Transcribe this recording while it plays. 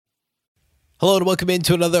Hello and welcome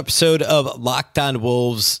into another episode of Locked On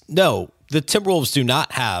Wolves. No, the Timberwolves do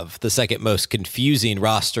not have the second most confusing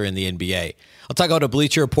roster in the NBA. I'll talk about a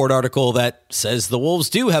Bleacher Report article that says the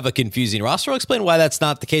Wolves do have a confusing roster. I'll explain why that's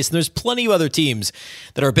not the case. And there's plenty of other teams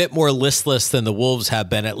that are a bit more listless than the Wolves have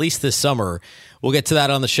been, at least this summer. We'll get to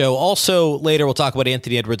that on the show. Also, later we'll talk about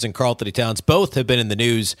Anthony Edwards and Karl Anthony Towns. Both have been in the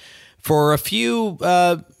news for a few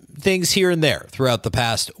things here and there throughout the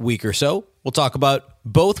past week or so. We'll talk about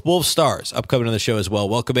both Wolves stars upcoming on the show as well.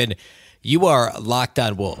 Welcome in. You are Locked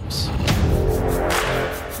On Wolves.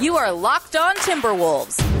 You are Locked On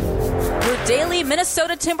Timberwolves, your daily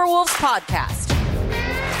Minnesota Timberwolves podcast.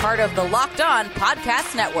 Part of the Locked On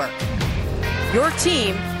Podcast Network. Your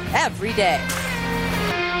team every day.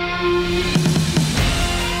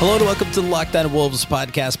 Hello and welcome to the Locked On Wolves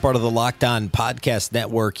podcast, part of the Locked On Podcast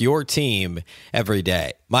Network, your team every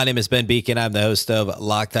day. My name is Ben Beacon. I'm the host of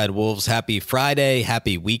Locked On Wolves. Happy Friday.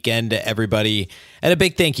 Happy weekend to everybody. And a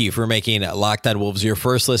big thank you for making Locked On Wolves your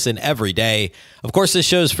first listen every day. Of course, this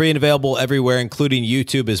show is free and available everywhere, including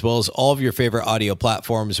YouTube, as well as all of your favorite audio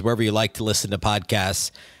platforms, wherever you like to listen to podcasts.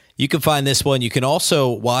 You can find this one. You can also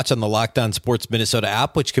watch on the Locked On Sports Minnesota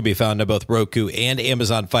app, which can be found on both Roku and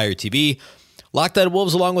Amazon Fire TV. Locked On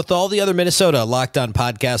Wolves, along with all the other Minnesota Locked On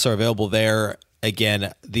podcasts, are available there.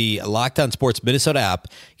 Again, the Locked On Sports Minnesota app,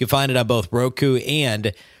 you can find it on both Roku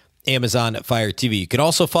and Amazon Fire TV. You can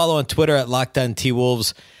also follow on Twitter at Locked On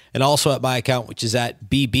T-Wolves and also at my account, which is at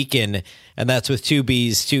BBeacon, and that's with two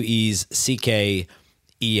B's, two E's,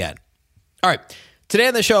 C-K-E-N. All right. Today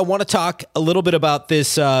on the show, I want to talk a little bit about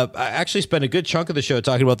this. I actually spent a good chunk of the show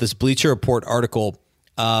talking about this Bleacher Report article.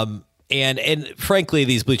 And frankly,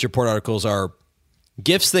 these Bleacher Report articles are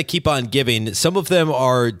gifts that keep on giving. Some of them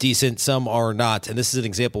are decent, some are not. And this is an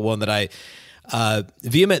example one that I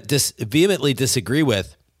vehemently disagree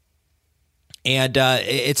with. And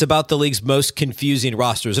it's about the league's most confusing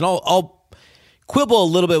rosters. And I'll quibble a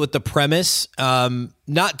little bit with the premise,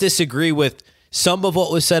 not disagree with some of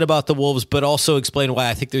what was said about the Wolves, but also explain why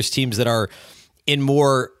I think there's teams that are in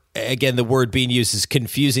more, again, the word being used is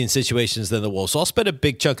confusing situations than the Wolves. So I'll spend a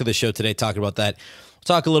big chunk of the show today talking about that.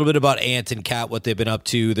 We'll talk a little bit about Ant and Cat, what they've been up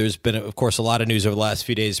to. There's been, of course, a lot of news over the last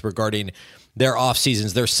few days regarding their off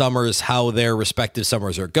seasons, their summers, how their respective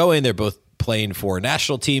summers are going. They're both playing for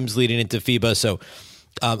national teams leading into FIBA. So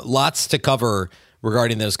lots to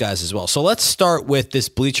regarding those guys as well. So let's start with this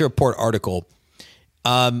Bleacher Report article.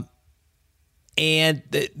 And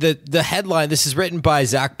the headline, this is written by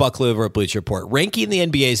Zach Buckley over at Bleacher Report, ranking the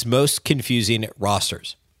NBA's most confusing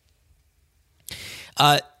rosters.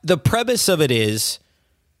 The premise of it is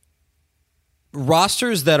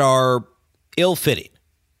rosters that are ill-fitting.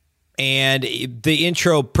 And the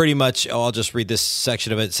intro pretty much, I'll just read this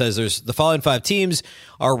section of it. It says the following 5 teams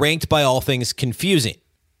are ranked by all things confusing.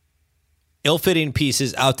 Ill-fitting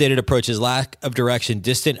pieces, outdated approaches, lack of direction,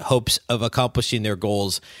 distant hopes of accomplishing their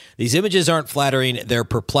goals. These images aren't flattering, they're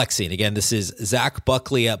perplexing. Again, this is Zach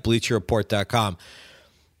Buckley at BleacherReport.com.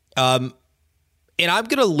 And I'm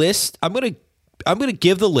going to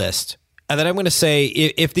give the list, and then I'm going to say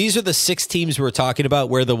if these are the 6 teams we're talking about,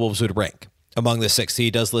 where the Wolves would rank among the 6. So he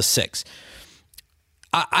does list 6.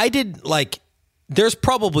 I did there's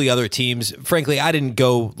probably other teams. Frankly, I didn't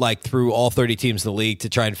go through all 30 teams in the league to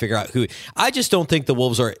try and figure out who. I just don't think the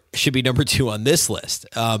Wolves should be number 2 on this list.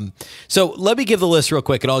 So let me give the list real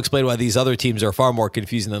quick, and I'll explain why these other teams are far more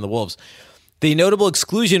confusing than the Wolves. The notable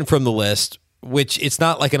exclusion from the list, which it's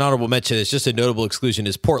not like an honorable mention, it's just a notable exclusion,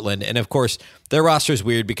 is Portland. And of course, their roster is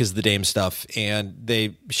weird because of the Dame stuff, and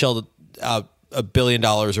they shelled out $1 billion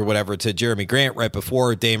or whatever to Jeremy Grant right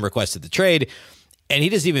before Dame requested the trade. And he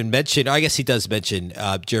doesn't even mention, I guess he does mention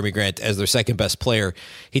Jeremy Grant as their second best player.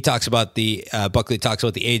 He talks about Buckley talks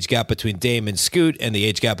about the age gap between Dame and Scoot and the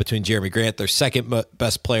age gap between Jeremy Grant, their second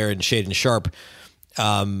best player, and Shaedon Sharpe,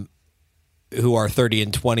 who are 30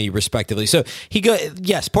 and 20 respectively. So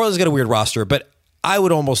yes, Portland's got a weird roster, but I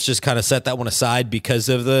would almost just kind of set that one aside because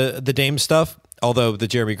of the Dame stuff, although the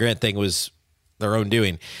Jeremy Grant thing was their own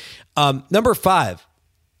doing. Number 5,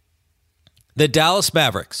 the Dallas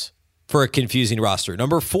Mavericks, for a confusing roster.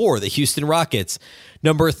 Number 4, the Houston Rockets.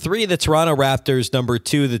 Number 3, the Toronto Raptors. Number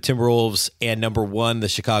 2, the Timberwolves. And number 1, the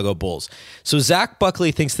Chicago Bulls. So Zach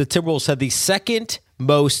Buckley thinks the Timberwolves had the second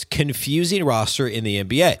most confusing roster in the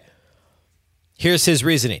NBA. Here's his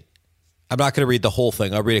reasoning. I'm not going to read the whole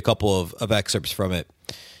thing. I'll read a couple of excerpts from it.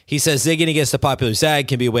 He says, zigging against a popular zag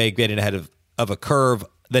can be a way of getting ahead of a curve.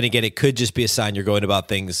 Then again, it could just be a sign you're going about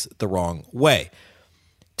things the wrong way.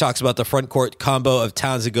 Talks about the front court combo of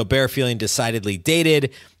Towns and Gobert feeling decidedly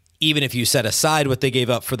dated, even if you set aside what they gave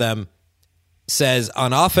up for them. says,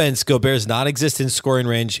 on offense, Gobert's non-existent scoring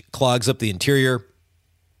range clogs up the interior.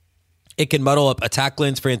 It can muddle up attack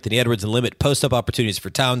lanes for Anthony Edwards and limit post-up opportunities for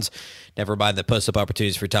Towns. Never mind that post-up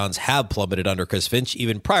opportunities for Towns have plummeted under Chris Finch,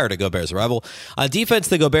 even prior to Gobert's arrival. On defense,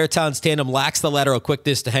 the Gobert-Towns tandem lacks the lateral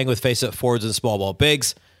quickness to hang with face-up forwards and small ball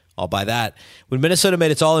bigs. I'll buy that. When Minnesota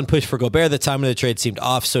made its all-in push for Gobert, the timing of the trade seemed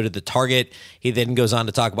off, so did the target. He then goes on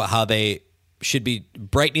to talk about how they should be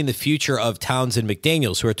brightening the future of Towns and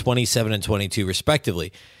McDaniels, who are 27 and 22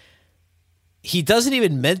 respectively. He doesn't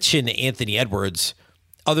even mention Anthony Edwards,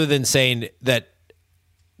 other than saying that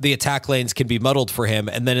the attack lanes can be muddled for him.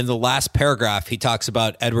 And then in the last paragraph, he talks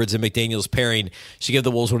about Edwards and McDaniels pairing should give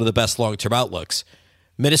the Wolves one of the best long-term outlooks.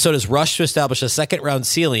 Minnesota's rush to establish a second-round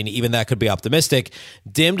ceiling, even that could be optimistic,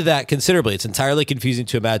 dimmed that considerably. It's entirely confusing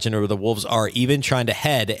to imagine where the Wolves are even trying to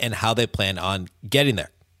head and how they plan on getting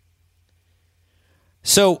there.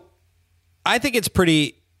 So I think it's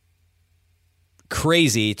pretty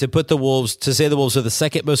crazy to say the Wolves are the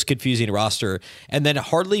second most confusing roster and then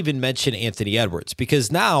hardly even mention Anthony Edwards,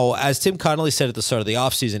 because now, as Tim Connolly said at the start of the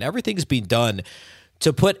offseason, everything's being done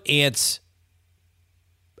to put Ants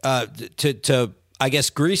to I guess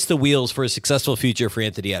grease the wheels for a successful future for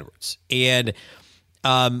Anthony Edwards. And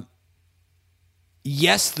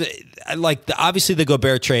yes, obviously the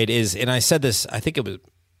Gobert trade is, and I said this, I think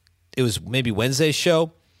it was maybe Wednesday's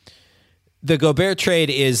show. The Gobert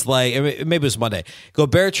trade is like, maybe it was Monday.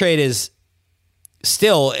 Gobert trade is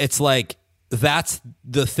still, it's like, that's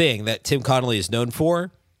the thing that Tim Connolly is known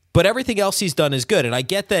for, but everything else he's done is good. And I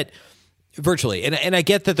get that virtually, and I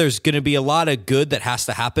get that there's going to be a lot of good that has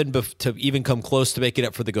to happen to even come close to making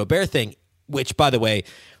up for the Gobert thing, which, by the way,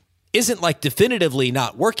 isn't like definitively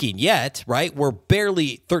not working yet, right? We're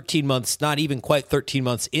barely 13 months, not even quite 13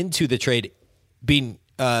 months into the trade being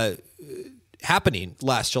happening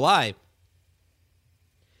last July.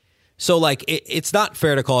 So, like, it's not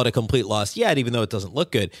fair to call it a complete loss yet, even though it doesn't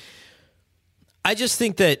look good. I just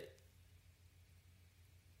think that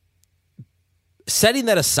setting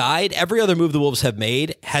that aside, every other move the Wolves have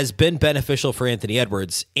made has been beneficial for Anthony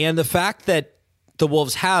Edwards. And the fact that the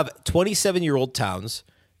Wolves have 27-year-old Towns,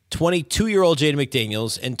 22-year-old Jaden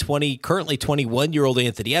McDaniels, and currently 21-year-old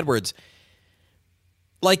Anthony Edwards,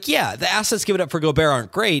 like, yeah, the assets given up for Gobert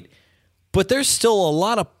aren't great, but there's still a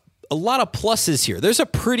lot of pluses here. There's a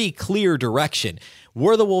pretty clear direction.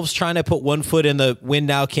 Were the Wolves trying to put one foot in the win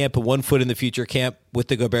now camp and one foot in the future camp with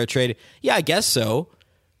the Gobert trade? Yeah, I guess so.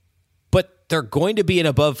 But they're going to be an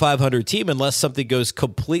above 500 team unless something goes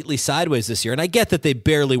completely sideways this year. And I get that they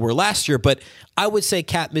barely were last year, but I would say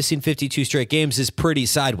Cat missing 52 straight games is pretty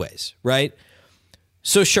sideways, right?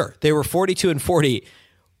 So sure, they were 42 and 40,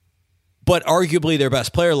 but arguably their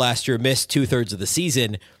best player last year missed 2/3 of the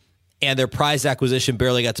season, and their prized acquisition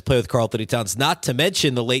barely got to play with Karl-Anthony Towns, not to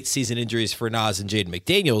mention the late season injuries for Naz and Jaden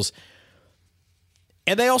McDaniels.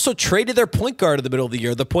 And they also traded their point guard in the middle of the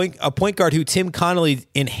year, a point guard who Tim Connolly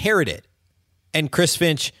inherited and Chris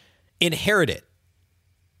Finch inherited,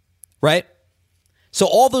 right? So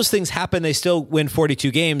all those things happen. They still win 42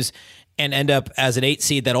 games and end up as an 8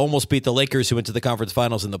 seed that almost beat the Lakers, who went to the conference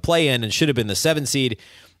finals in the play-in and should have been the 7 seed,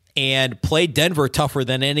 and played Denver tougher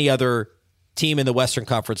than any other team in the Western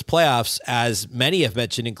Conference playoffs, as many have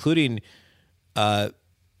mentioned, including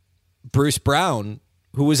Bruce Brown,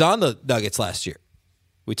 who was on the Nuggets last year.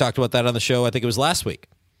 We talked about that on the show, I think it was last week.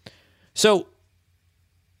 So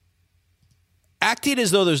acting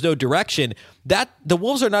as though there's no direction, that the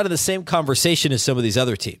Wolves are not in the same conversation as some of these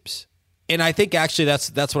other teams. And I think actually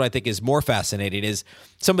that's what I think is more fascinating, is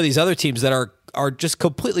some of these other teams that are just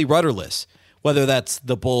completely rudderless, whether that's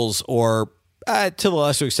the Bulls or to the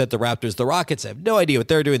lesser extent the Raptors, the Rockets. I have no idea what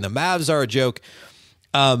they're doing. The Mavs are a joke.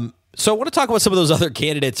 So I want to talk about some of those other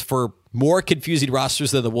candidates for more confusing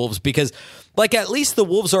rosters than the Wolves, because like at least the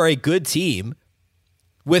Wolves are a good team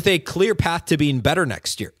with a clear path to being better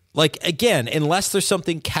next year. Like, again, unless there's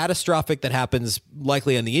something catastrophic that happens,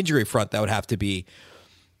 likely on the injury front, that would have to be,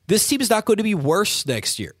 this team is not going to be worse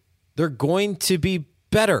next year. They're going to be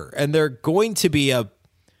better, and they're going to be a,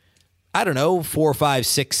 4, 5,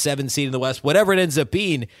 6, 7 seed in the West, whatever it ends up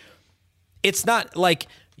being. It's not like,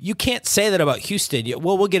 you can't say that about Houston.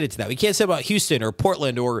 Well, we'll get into that. We can't say about Houston or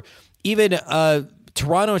Portland or even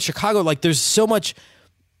Toronto and Chicago. Like, there's so much.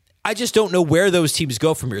 I just don't know where those teams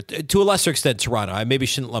go from here. To a lesser extent, Toronto. I maybe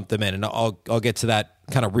shouldn't lump them in, and I'll get to that,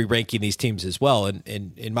 kind of re-ranking these teams as well,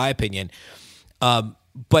 in my opinion.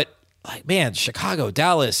 But, like, man, Chicago,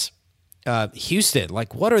 Dallas, Houston,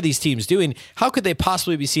 like, what are these teams doing? How could they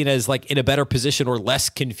possibly be seen as, like, in a better position or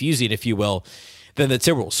less confusing, if you will, than the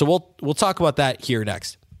Timberwolves? So we'll talk about that here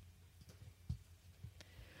next.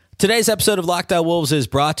 Today's episode of Locked On Wolves is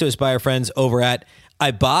brought to us by our friends over at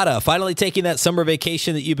Ibotta. Finally taking that summer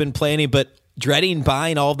vacation that you've been planning, but dreading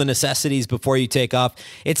buying all the necessities before you take off.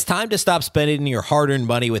 It's time to stop spending your hard-earned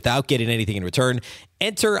money without getting anything in return.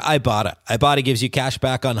 Enter Ibotta. Ibotta gives you cash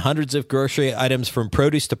back on hundreds of grocery items, from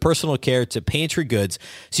produce to personal care to pantry goods,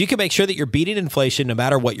 so you can make sure that you're beating inflation no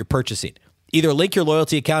matter what you're purchasing. Either link your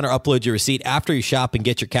loyalty account or upload your receipt after you shop and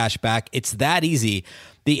get your cash back. It's that easy.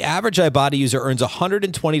 The average Ibotta user earns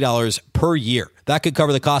 $120 per year. That could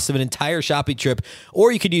cover the cost of an entire shopping trip,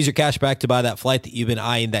 or you could use your cash back to buy that flight that you've been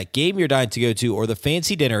eyeing, that game you're dying to go to, or the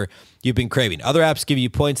fancy dinner you've been craving. Other apps give you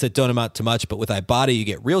points that don't amount to much, but with Ibotta, you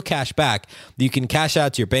get real cash back that you can cash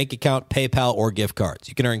out to your bank account, PayPal, or gift cards.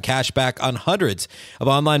 You can earn cash back on hundreds of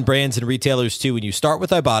online brands and retailers too when you start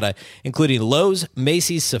with Ibotta, including Lowe's,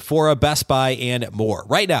 Macy's, Sephora, Best Buy, and more.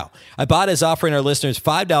 Right now, Ibotta is offering our listeners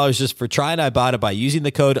 $5 just for trying Ibotta by using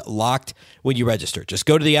the code LOCKED when you register. Just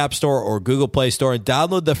go to the App Store or Google Play Store and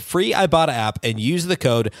download the free Ibotta app and use the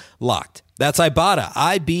code LOCKED. That's Ibotta,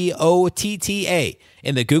 Ibotta,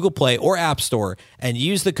 in the Google Play or App Store, and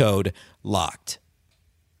use the code LOCKED.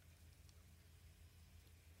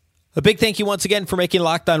 A big thank you once again for making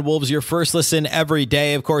Locked On Wolves your first listen every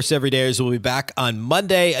day. Of course, every day we'll be back on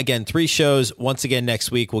Monday. Again, 3 shows. Once again, next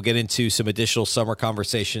week, we'll get into some additional summer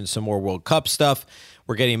conversations, some more World Cup stuff.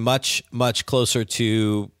 We're getting much, much closer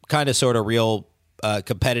to kind of sort of real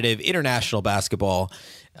competitive international basketball.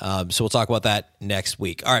 So we'll talk about that next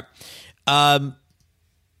week. All right.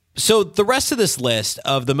 So the rest of this list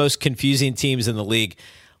of the most confusing teams in the league,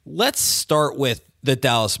 let's start with the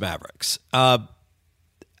Dallas Mavericks.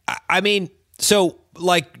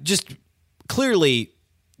 Just clearly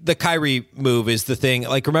the Kyrie move is the thing.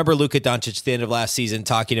 Like, remember Luka Doncic at the end of last season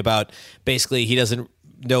talking about basically he doesn't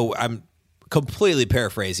know, I'm completely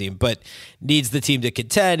paraphrasing, but needs the team to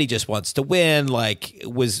contend. He just wants to win, like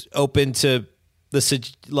was open to the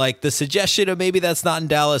suggestion of maybe that's not in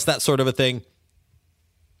Dallas, that sort of a thing.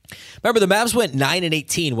 Remember, the Mavs went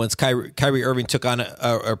 9-18 once Kyrie Irving took on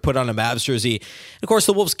or put on a Mavs jersey. And of course,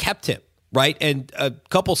 the Wolves kept him, right? And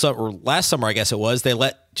last summer, I guess it was, they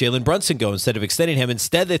let Jalen Brunson go instead of extending him.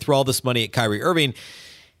 Instead, they throw all this money at Kyrie Irving.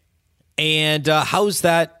 And how's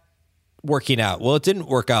that working out? Well, it didn't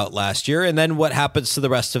work out last year. And then what happens to the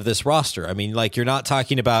rest of this roster? I mean, like, you're not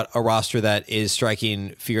talking about a roster that is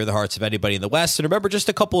striking fear in the hearts of anybody in the West. And remember, just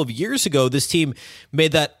a couple of years ago, this team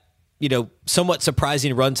made that, somewhat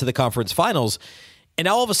surprising run to the conference finals. And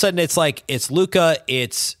now all of a sudden it's like, it's Luka,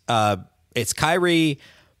 it's Kyrie,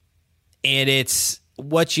 and it's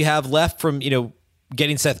what you have left from,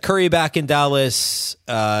 getting Seth Curry back in Dallas,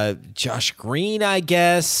 Josh Green, I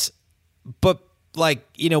guess. But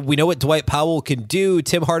we know what Dwight Powell can do.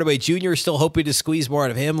 Tim Hardaway Jr. is still hoping to squeeze more out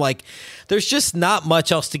of him. Like, there's just not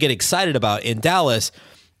much else to get excited about in Dallas.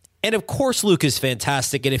 And of course, Luke is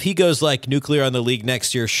fantastic. And if he goes like nuclear on the league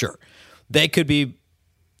next year, sure, they could be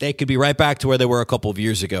right back to where they were a couple of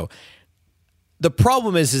years ago. The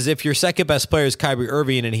problem is if your second best player is Kyrie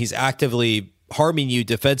Irving and he's actively harming you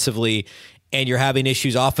defensively, and you're having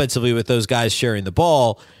issues offensively with those guys sharing the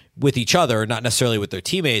ball with each other, not necessarily with their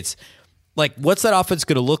teammates. Like, what's that offense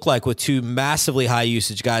going to look like with two massively high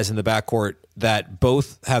usage guys in the backcourt that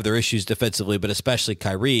both have their issues defensively, but especially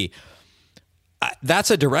Kyrie? That's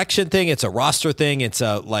a direction thing. It's a roster thing. It's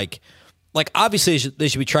a obviously they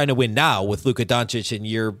should be trying to win now with Luka Doncic in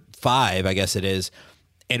year 5, I guess it is,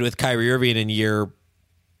 and with Kyrie Irving in year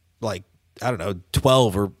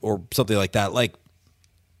 12 or something like that. Like,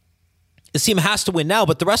 this team has to win now,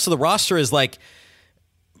 but the rest of the roster is like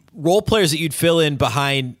role players that you'd fill in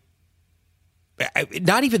behind.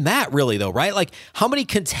 Not even that, really, though, right? Like, how many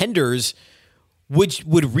contenders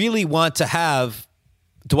would really want to have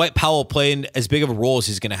Dwight Powell playing as big of a role as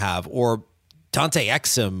he's going to have, or Dante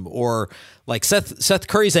Exum, or like Seth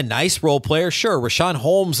Curry's a nice role player. Sure, Rashawn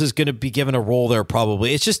Holmes is going to be given a role there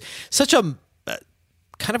probably. It's just such a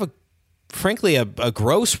frankly a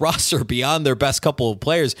gross roster beyond their best couple of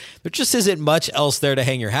players. There just isn't much else there to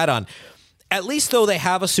hang your hat on. At least, though, they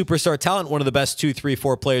have a superstar talent, one of the best 2, 3,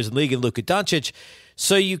 4 players in the league in Luka Doncic,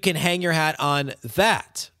 so you can hang your hat on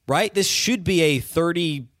that, right? This should be a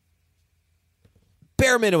 30,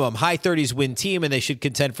 bare minimum, high 30s win team, and they should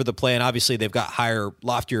contend for the play. And obviously, they've got higher,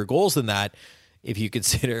 loftier goals than that, if you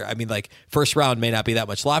consider, first round may not be that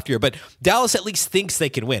much loftier, but Dallas at least thinks they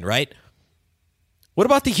can win, right? What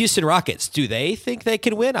about the Houston Rockets? Do they think they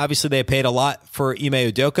can win? Obviously, they paid a lot for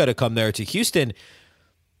Ime Udoka to come there to Houston,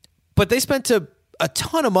 but they spent a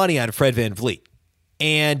ton of money on Fred VanVleet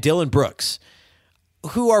and Dylan Brooks,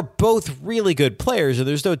 who are both really good players, and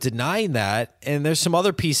there's no denying that. And there's some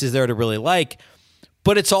other pieces there to really like,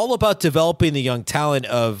 but it's all about developing the young talent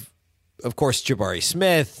of of course, Jabari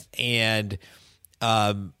Smith and,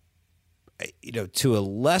 to a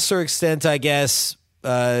lesser extent, I guess,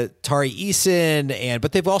 Tari Eason,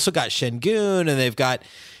 but they've also got Şengün, and they've got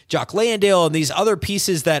Jock Landale and these other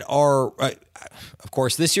pieces that are, of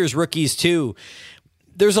course, this year's rookies too.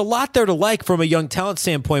 There's a lot there to like from a young talent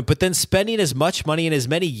standpoint, but then spending as much money in as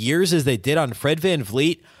many years as they did on Fred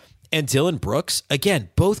VanVleet and Dillon Brooks, again,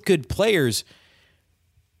 both good players,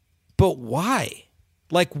 but why?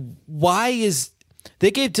 Like,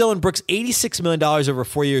 they gave Dillon Brooks $86 million over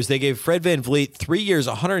 4 years. They gave Fred VanVleet 3 years,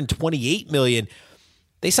 $128 million.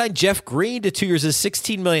 They signed Jeff Green to 2 years as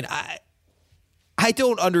 $16 million. I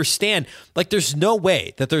don't understand. Like, there's no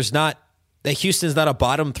way that Houston's not a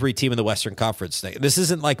bottom 3 team in the Western Conference. This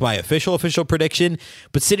isn't like my official prediction,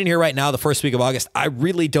 but sitting here right now, the first week of August, I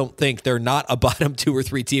really don't think they're not a bottom 2 or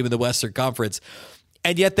 3 team in the Western Conference.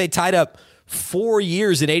 And yet they tied up 4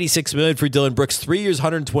 years and $86 million for Dillon Brooks, 3 years,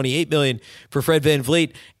 $128 million for Fred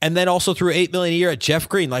VanVleet, and then also threw $8 million a year at Jeff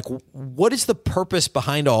Green. Like, what is the purpose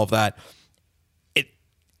behind all of that?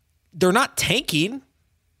 They're not tanking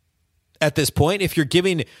at this point. If you're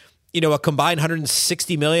giving, a combined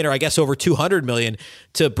 $160 million, or I guess over $200 million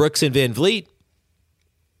to Brooks and VanVleet.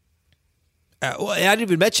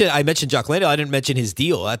 I mentioned Jock Landale. I didn't mention his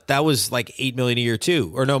deal. That was like $8 million a year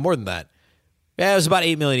too, or no, more than that. Yeah, it was about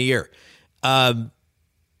 $8 million a year.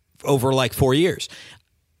 Over like 4 years.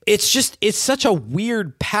 It's such a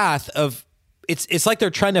weird path of, it's like they're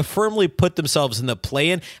trying to firmly put themselves in the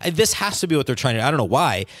play-in. And this has to be what they're trying to, I don't know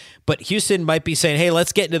why, but Houston might be saying, hey,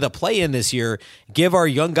 let's get into the play-in this year, give our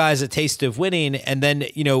young guys a taste of winning, and then,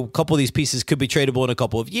 a couple of these pieces could be tradable in a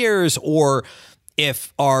couple of years, or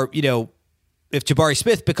if if Jabari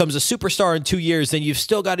Smith becomes a superstar in 2 years, then you've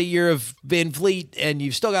still got a year of VanVleet and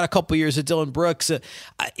you've still got a couple years of Dillon Brooks.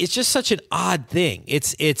 It's just such an odd thing.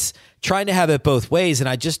 It's trying to have it both ways, and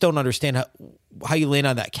I just don't understand how you land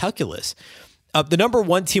on that calculus. The number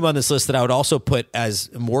one team on this list that I would also put as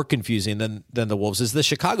more confusing than the Wolves is the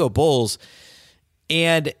Chicago Bulls,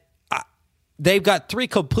 and they've got 3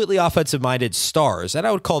 completely offensive-minded stars, and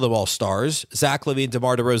I would call them all stars: Zach LaVine,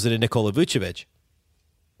 DeMar DeRozan, and Nikola Vucevic.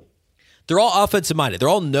 They're all offensive-minded. They're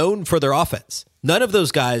all known for their offense. None of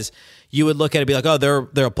those guys you would look at and be like, oh,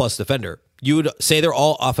 they're a plus defender. You would say they're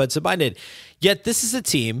all offensive-minded. Yet this is a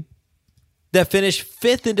team that finished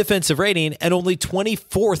 5th in defensive rating and only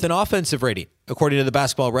 24th in offensive rating, according to the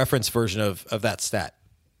Basketball Reference version of that stat.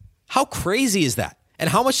 How crazy is that? And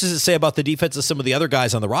how much does it say about the defense of some of the other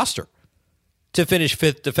guys on the roster to finish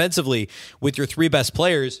 5th defensively with your 3 best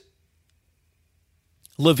players,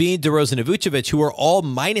 LaVine, DeRozan, and Vucevic, who are all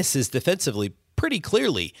minuses defensively pretty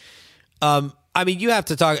clearly? You have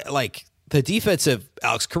to talk like the defense of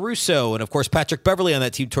Alex Caruso and, of course, Patrick Beverley on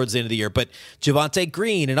that team towards the end of the year, but Javonte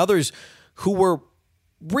Green and others who were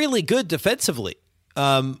really good defensively.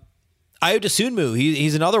 Ayo Dosunmu,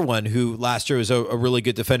 he's another one who last year was a really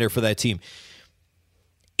good defender for that team.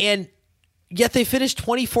 And yet they finished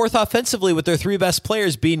 24th offensively with their 3 best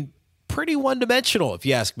players being pretty one-dimensional, if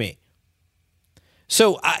you ask me.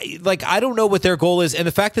 So I don't know what their goal is, and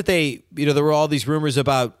the fact that they, there were all these rumors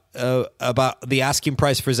about the asking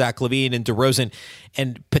price for Zach LaVine and DeRozan,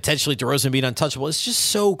 and potentially DeRozan being untouchable. It's just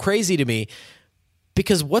so crazy to me,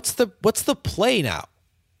 because what's the play now?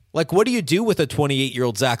 Like, what do you do with a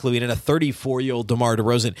 28-year-old Zach LaVine and a 34-year-old DeMar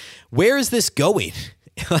DeRozan? Where is this going?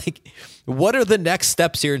 Like, what are the next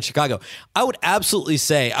steps here in Chicago? I would absolutely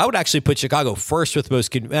say I would actually put Chicago first with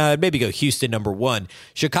most, maybe go Houston number 1,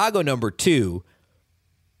 Chicago number 2.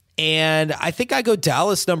 And I think I go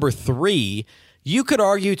Dallas number 3. You could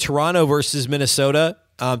argue Toronto versus Minnesota.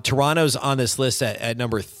 Toronto's on this list at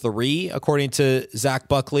number 3, according to Zach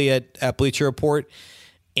Buckley at Bleacher Report.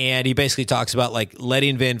 And he basically talks about like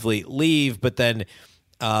letting VanVleet leave, but then,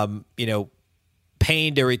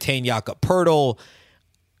 paying to retain Jakob Poeltl.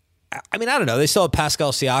 I don't know. They still have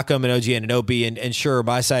Pascal Siakam and OG Anunoby, and sure,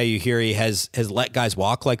 Masai Ujiri has let guys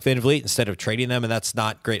walk like VanVleet instead of trading them, and that's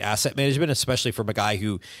not great asset management, especially from a guy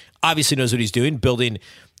who obviously knows what he's doing, building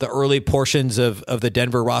the early portions of the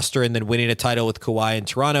Denver roster and then winning a title with Kawhi in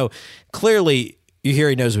Toronto. Clearly,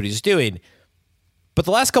 Ujiri knows what he's doing. But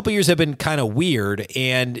the last couple of years have been kind of weird,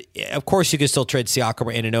 and of course you can still trade Siakam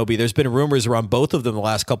or Anunoby. There's been rumors around both of them the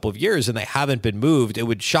last couple of years, and they haven't been moved. It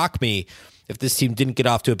would shock me if this team didn't get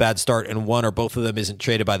off to a bad start and one or both of them isn't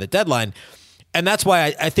traded by the deadline. And that's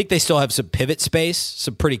why I think they still have some pivot space,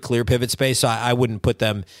 some pretty clear pivot space. So I wouldn't put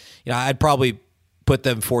them, I'd probably put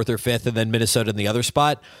them 4th or 5th and then Minnesota in the other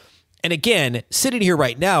spot. And again, sitting here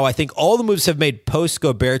right now, I think all the moves have made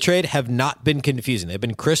post-Gobert trade have not been confusing. They've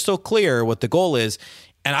been crystal clear what the goal is.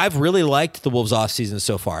 And I've really liked the Wolves offseason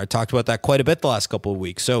so far. I talked about that quite a bit the last couple of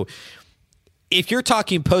weeks. So if you're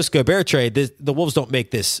talking post-Gobert trade, the Wolves don't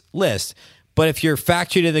make this list. But if you're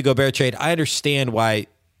factored in the Gobert trade, I understand why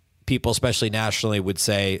people, especially nationally, would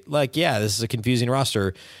say, like, yeah, this is a confusing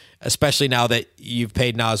roster, especially now that you've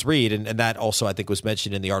paid Naz Reid. And that also, I think, was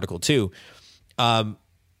mentioned in the article, too.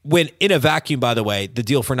 When in a vacuum, by the way, the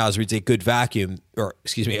deal for Naz Reid's a good vacuum, or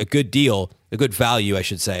excuse me, a good deal, a good value, I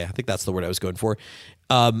should say. I think that's the word I was going for.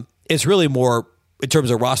 It's really more in terms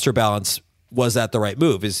of roster balance. Was that the right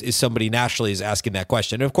move? Is somebody nationally is asking that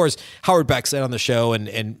question? And of course, Howard Beck said on the show,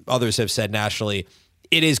 and others have said nationally,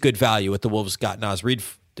 it is good value what the Wolves got Naz Reid,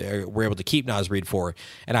 were able to keep Naz Reid for,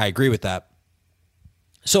 and I agree with that.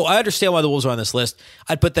 So I understand why the Wolves are on this list.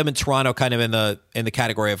 I'd put them in Toronto kind of in the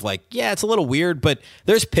category of like, yeah, it's a little weird, but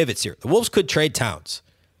there's pivots here. The Wolves could trade Towns.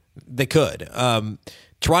 They could.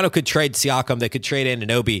 Toronto could trade Siakam. They could trade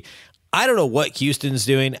Anunoby. I don't know what Houston's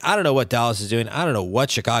doing. I don't know what Dallas is doing. I don't know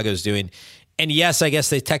what Chicago's doing. And yes, I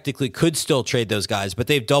guess they technically could still trade those guys, but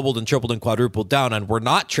they've doubled and tripled and quadrupled down on we're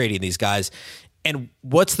not trading these guys. And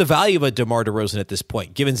what's the value of a DeMar DeRozan at this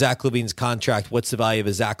point? Given Zach LaVine's contract, what's the value of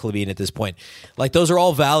a Zach LaVine at this point? Like, those are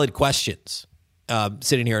all valid questions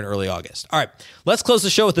sitting here in early August. All right, let's close the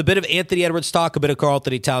show with a bit of Anthony Edwards talk, a bit of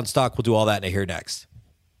Karl-Anthony Towns talk. We'll do all that in here next.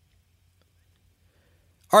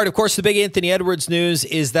 All right, of course, the big Anthony Edwards news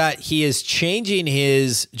is that he is changing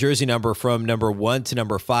his jersey number from number 1 to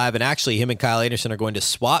number 5, and actually him and Kyle Anderson are going to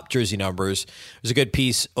swap jersey numbers. There's a good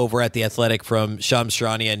piece over at The Athletic from Shams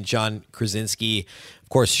Charania and John Krasinski. Of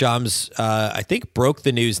course, Shams, I think, broke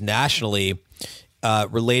the news nationally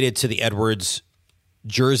related to the Edwards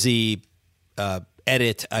jersey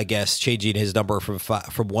edit, I guess, changing his number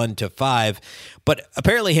from 1 to 5. But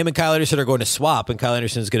apparently him and Kyle Anderson are going to swap, and Kyle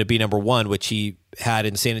Anderson is going to be number 1, which he had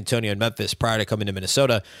in San Antonio and Memphis prior to coming to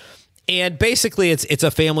Minnesota. And basically it's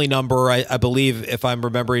a family number. I believe, if I'm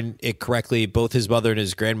remembering it correctly, both his mother and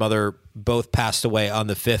his grandmother both passed away on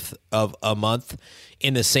the 5th of a month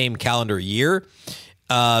in the same calendar year.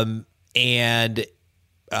 And 5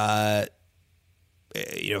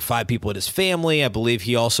 people in his family. I believe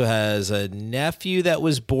he also has a nephew that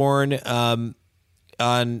was born on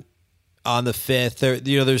the 5th.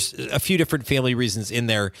 There's a few different family reasons in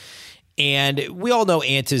there. And we all know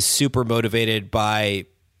Ant is super motivated by,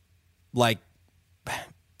 like,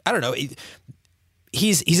 I don't know.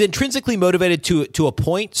 He's intrinsically motivated to a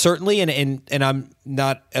point, certainly, and I'm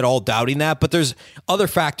not at all doubting that. But there's other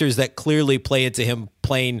factors that clearly play into him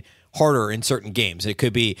playing harder in certain games. It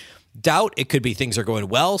could be doubt. It could be things are going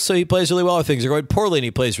well, so he plays really well, or things are going poorly and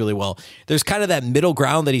he plays really well. There's kind of that middle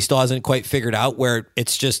ground that he still hasn't quite figured out, where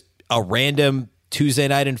it's just a random Tuesday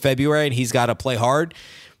night in February and he's got to play hard.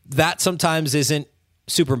 That sometimes isn't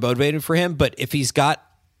super motivating for him, but if he's got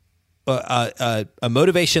a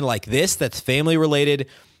motivation like this that's family related,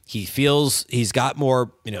 he feels he's got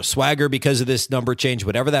more swagger because of this number change,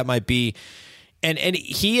 whatever that might be. And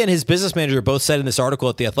he and his business manager both said in this article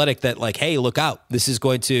at The Athletic that, like, hey, look out. This is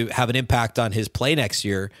going to have an impact on his play next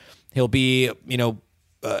year. He'll be,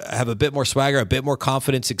 have a bit more swagger, a bit more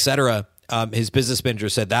confidence, etc. His business manager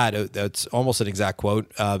said that. That's almost an exact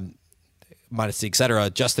quote, minus the etc.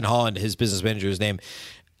 Justin Holland, his business manager's name.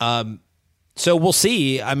 So we'll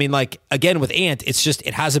see. I mean, like, again, with Ant, it's just,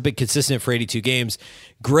 it hasn't been consistent for 82 games.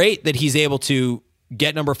 Great that he's able to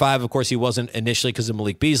get number 5. Of course, he wasn't initially because of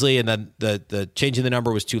Malik Beasley, and then the changing the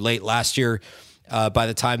number was too late last year by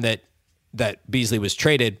the time that Beasley was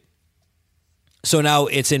traded. So now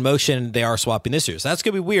it's in motion. They are swapping this year. So that's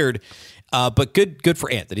going to be weird, but good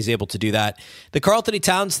for Ant that he's able to do that. The Karl-Anthony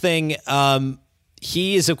Towns thing,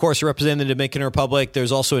 he is, of course, representing the Dominican Republic.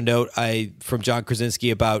 There's also a note from John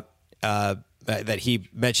Krasinski about that he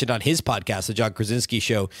mentioned on his podcast, the John Krasinski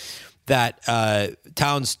Show, that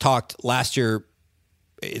Towns talked last year,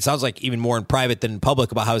 it sounds like even more in private than in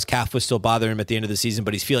public, about how his calf was still bothering him at the end of the season,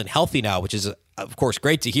 but he's feeling healthy now, which is, of course,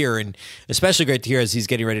 great to hear, and especially great to hear as he's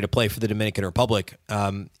getting ready to play for the Dominican Republic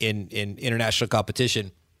in international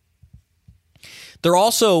competition. There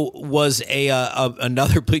also was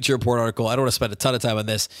another Bleacher Report article. I don't want to spend a ton of time on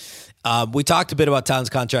this. We talked a bit about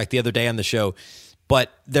Towns' contract the other day on the show,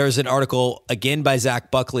 but there's an article, again, by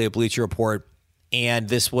Zach Buckley of Bleacher Report, and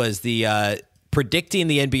this was the predicting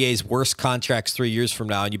the NBA's worst contracts 3 years from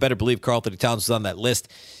now, and you better believe Karl-Anthony Towns was on that list.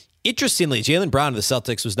 Interestingly, Jaylen Brown of the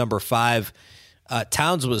Celtics was number 5.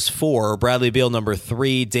 Towns was 4. Bradley Beal number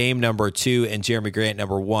 3. Dame number 2. And Jeremy Grant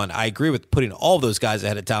number 1. I agree with putting all of those guys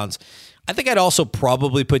ahead of Towns. I think I'd also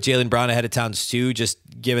probably put Jaylen Brown ahead of Towns too, just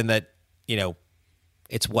given that,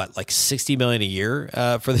 it's like $60 million a year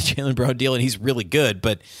for the Jaylen Brown deal, and he's really good.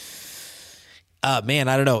 But man,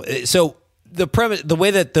 I don't know. So the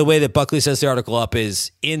way that Buckley sets the article up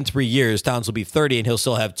is in 3 years, Towns will be 30 and he'll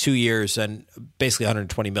still have 2 years and basically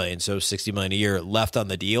 120 million, so 60 million a year left on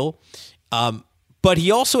the deal. But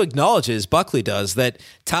he also acknowledges, Buckley does, that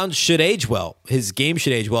Towns should age well. His game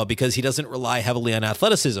should age well because he doesn't rely heavily on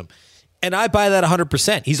athleticism. And I buy that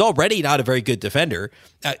 100%. He's already not a very good defender.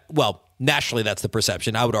 Well, nationally, that's the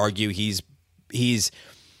perception. I would argue he's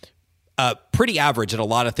pretty average at a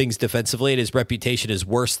lot of things defensively, and his reputation is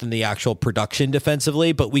worse than the actual production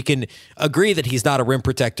defensively. But we can agree that he's not a rim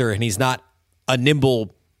protector, and he's not a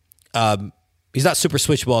nimble, he's not super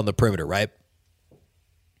switchable on the perimeter, right?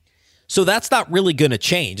 So that's not really going to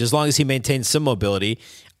change as long as he maintains some mobility.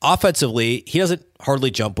 Offensively, he doesn't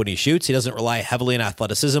hardly jump when he shoots. He doesn't rely heavily on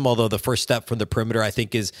athleticism, although the first step from the perimeter, I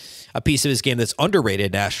think, is a piece of his game that's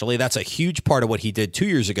underrated nationally. That's a huge part of what he did 2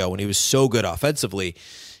 years ago when he was so good offensively.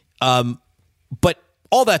 But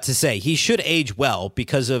all that to say, he should age well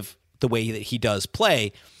because of the way that he does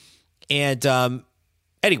play. And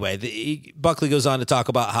anyway, Buckley goes on to talk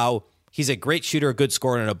about how he's a great shooter, a good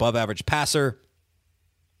scorer, and an above-average passer,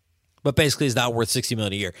 but basically is not worth $60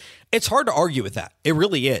 million a year. It's hard to argue with that. It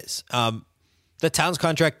really is. The Towns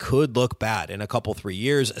contract could look bad in a couple, 3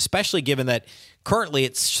 years, especially given that currently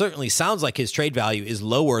it certainly sounds like his trade value is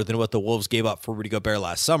lower than what the Wolves gave up for Rudy Gobert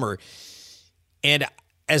last summer. And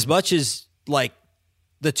as much as like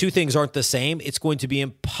the two things aren't the same, it's going to be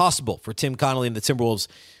impossible for Tim Connolly and the Timberwolves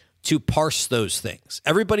to parse those things.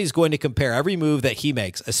 Everybody's going to compare every move that he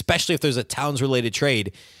makes, especially if there's a Towns-related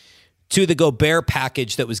trade, to the Gobert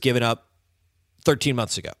package that was given up 13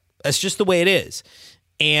 months ago. That's just the way it is.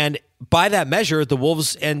 And by that measure, the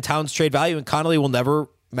Wolves and Towns trade value and Connolly will never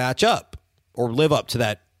match up or live up to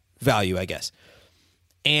that value, I guess.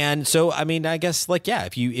 And so, I mean, I guess like, yeah,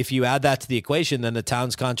 if you add that to the equation, then the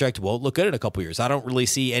Towns contract won't look good in a couple years. I don't really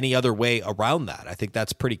see any other way around that. I think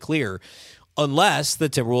that's pretty clear, unless the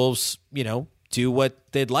Timberwolves, do what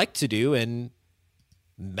they'd like to do and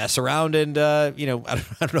mess around and, I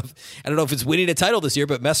don't know if it's winning a title this year,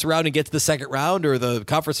 but mess around and get to the second round or the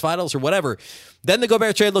conference finals or whatever. Then the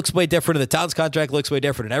Gobert trade looks way different and the Towns contract looks way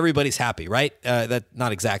different and everybody's happy, right? That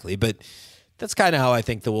not exactly, but that's kind of how I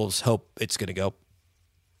think the Wolves hope it's going to go.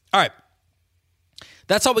 All right.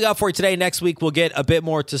 That's all we got for you today. Next week, we'll get a bit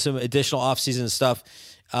more to some additional offseason stuff.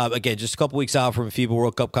 Again, just a couple weeks out from FIBA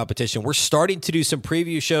World Cup competition. We're starting to do some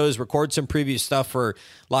preview shows, record some preview stuff for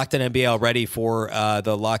Locked On NBA already for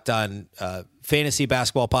the Locked On Fantasy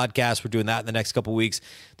Basketball podcast. We're doing that in the next couple weeks.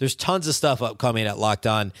 There's tons of stuff upcoming at Locked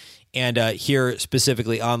On and here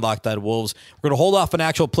specifically on Locked On Wolves. We're going to hold off on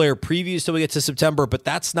actual player previews till we get to September, but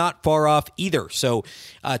that's not far off either. So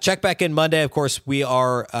check back in Monday. Of course, we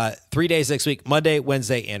are 3 days next week, Monday,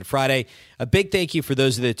 Wednesday, and Friday. A big thank you for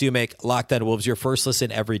those that do make Locked On Wolves your first listen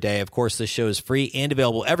every day. Of course, this show is free and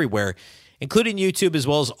available everywhere, including YouTube, as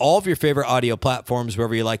well as all of your favorite audio platforms.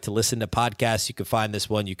 Wherever you like to listen to podcasts, you can find this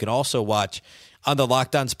one. You can also watch on the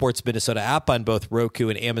Locked On Sports Minnesota app on both Roku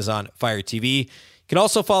and Amazon Fire TV. You can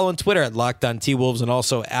also follow on Twitter at Locked On T-Wolves and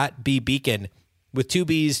also at BBeacon with 2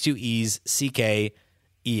 B's, 2 E's,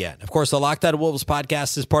 C-K-E-N. Of course, the Locked On Wolves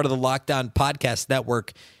podcast is part of the Locked On Podcast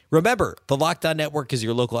Network. Remember, the Locked On Network is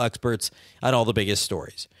your local experts on all the biggest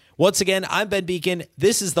stories. Once again, I'm Ben Beacon.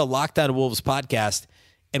 This is the Locked On Wolves podcast,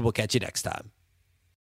 and we'll catch you next time.